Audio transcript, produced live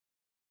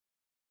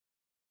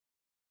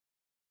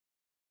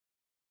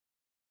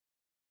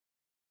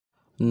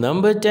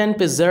Number 10.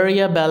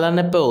 Pizzeria Bella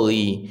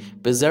Napoli.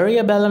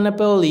 Pizzeria Bella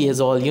Napoli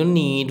has all you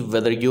need,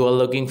 whether you are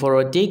looking for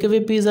a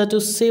takeaway pizza to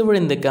savor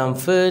in the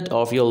comfort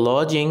of your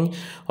lodging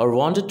or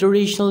want a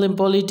traditional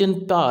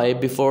Napolitan pie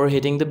before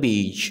hitting the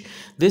beach.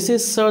 This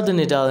is Southern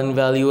Italian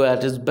value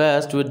at its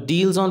best, with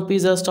deals on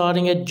pizza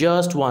starting at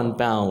just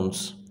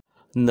 £1.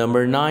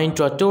 Number 9.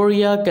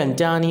 Trattoria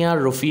Catania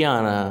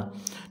Ruffiana.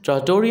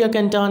 Trattoria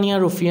Catania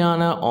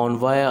Ruffiana on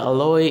Via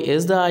Alloy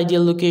is the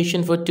ideal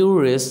location for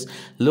tourists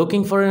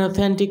looking for an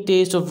authentic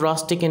taste of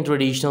rustic and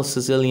traditional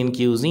Sicilian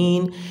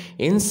cuisine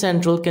in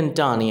central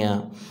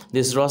Catania.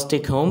 This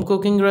rustic home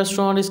cooking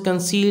restaurant is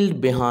concealed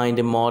behind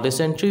a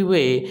modest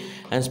entryway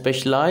and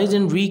specialized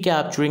in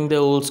recapturing the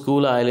old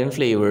school island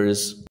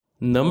flavors.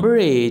 Number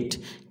 8.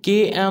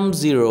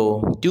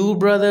 KM0. Two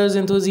brothers'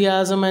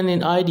 enthusiasm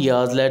and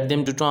ideas led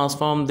them to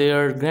transform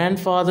their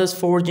grandfather's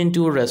forge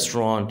into a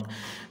restaurant,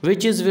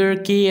 which is where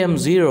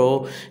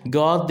KM0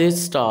 got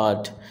this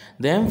start.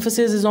 The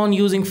emphasis is on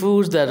using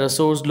foods that are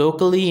sourced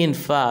locally. In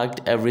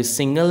fact, every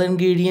single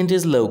ingredient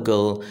is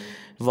local,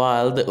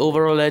 while the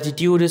overall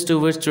attitude is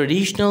towards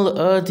traditional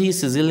earthy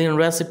Sicilian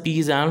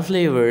recipes and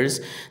flavors.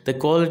 The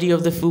quality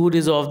of the food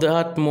is of the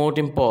utmost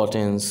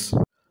importance.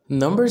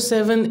 Number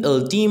 7.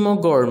 Ultimo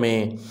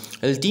Gourmet.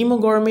 Ultimo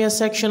Gourmet, a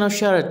section of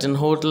Sheraton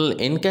Hotel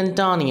in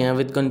Catania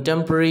with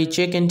contemporary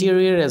chic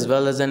interior as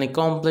well as an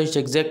accomplished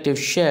executive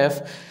chef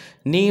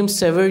named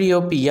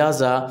Saverio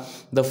Piazza.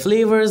 The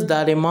flavors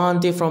that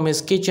emanate from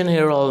his kitchen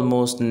here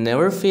almost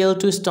never fail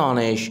to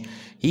astonish.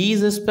 He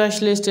is a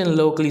specialist in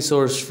locally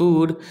sourced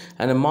food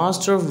and a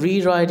master of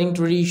rewriting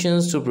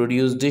traditions to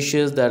produce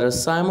dishes that are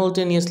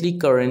simultaneously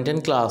current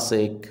and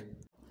classic.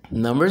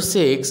 Number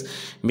 6.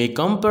 Me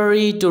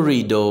compari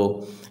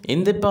Torrido.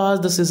 In the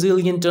past, the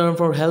Sicilian term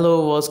for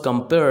hello was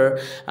compare,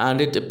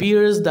 and it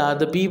appears that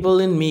the people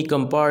in Me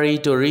compari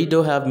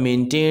Torrido have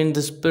maintained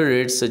the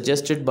spirit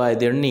suggested by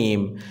their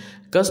name.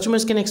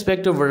 Customers can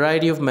expect a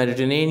variety of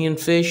Mediterranean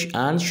fish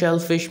and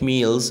shellfish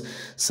meals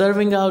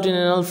serving out in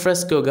an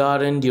alfresco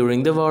garden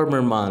during the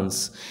warmer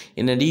months,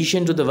 in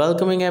addition to the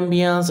welcoming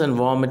ambience and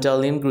warm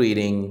Italian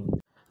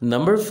greeting.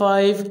 Number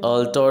 5.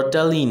 Il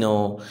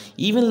Tortellino.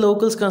 Even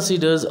locals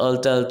consider Il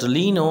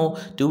Tortellino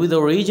to be the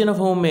origin of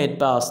homemade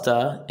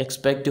pasta.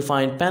 Expect to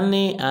find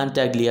penne and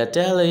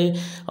tagliatelle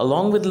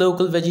along with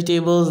local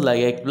vegetables like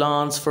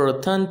eggplants for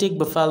authentic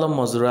buffalo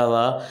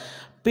mozzarella,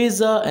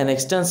 pizza, an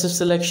extensive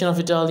selection of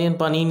Italian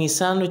panini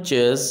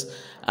sandwiches,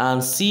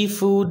 and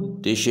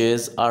seafood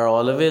dishes are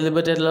all available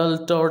at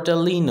Il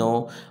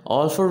Tortellino,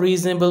 all for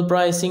reasonable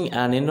pricing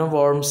and in a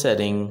warm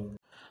setting.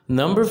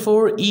 Number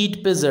 4.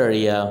 Eat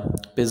Pizzeria.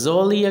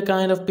 Pizzoli, a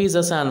kind of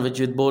pizza sandwich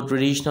with both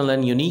traditional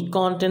and unique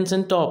contents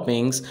and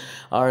toppings,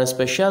 are a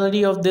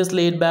specialty of this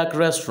laid-back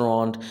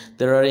restaurant.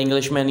 There are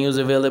English menus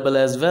available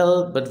as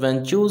well, but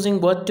when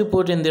choosing what to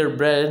put in their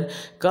bread,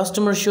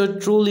 customers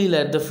should truly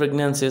let the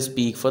fragrances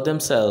speak for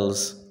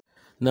themselves.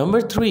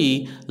 Number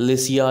 3.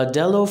 Licia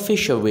dello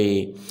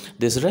Fishaway.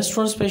 This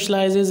restaurant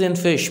specializes in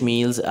fish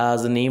meals.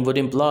 As the name would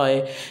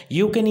imply,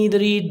 you can either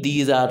eat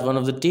these at one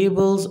of the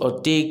tables or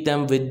take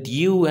them with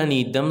you and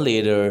eat them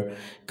later.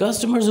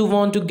 Customers who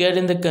want to get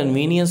in the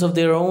convenience of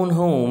their own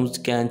homes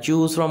can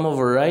choose from a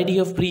variety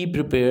of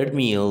pre-prepared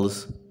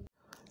meals.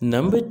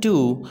 Number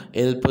 2.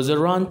 Il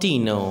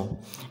Pizzorantino.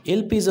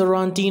 Il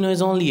Pizzorantino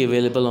is only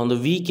available on the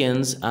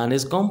weekends and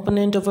is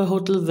component of a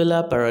Hotel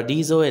Villa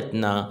Paradiso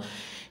Etna.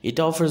 It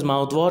offers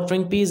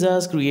mouth-watering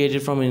pizzas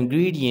created from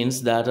ingredients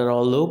that are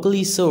all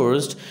locally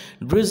sourced,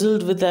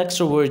 drizzled with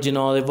extra virgin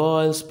olive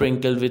oil,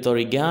 sprinkled with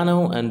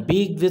oregano, and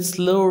baked with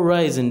slow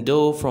rising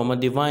dough from a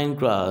divine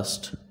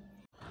crust.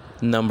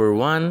 Number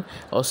 1.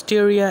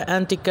 Osteria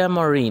Antica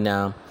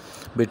Marina.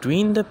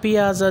 Between the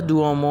Piazza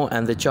Duomo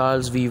and the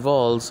Charles V.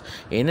 Walls,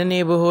 in a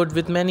neighborhood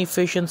with many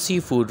fish and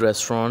seafood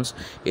restaurants,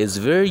 is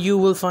where you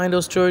will find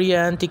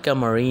Osteria Antica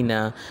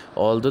Marina.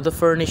 Although the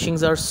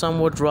furnishings are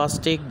somewhat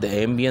rustic, the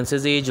ambience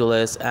is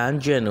ageless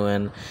and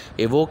genuine,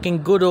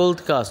 evoking good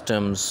old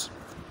customs.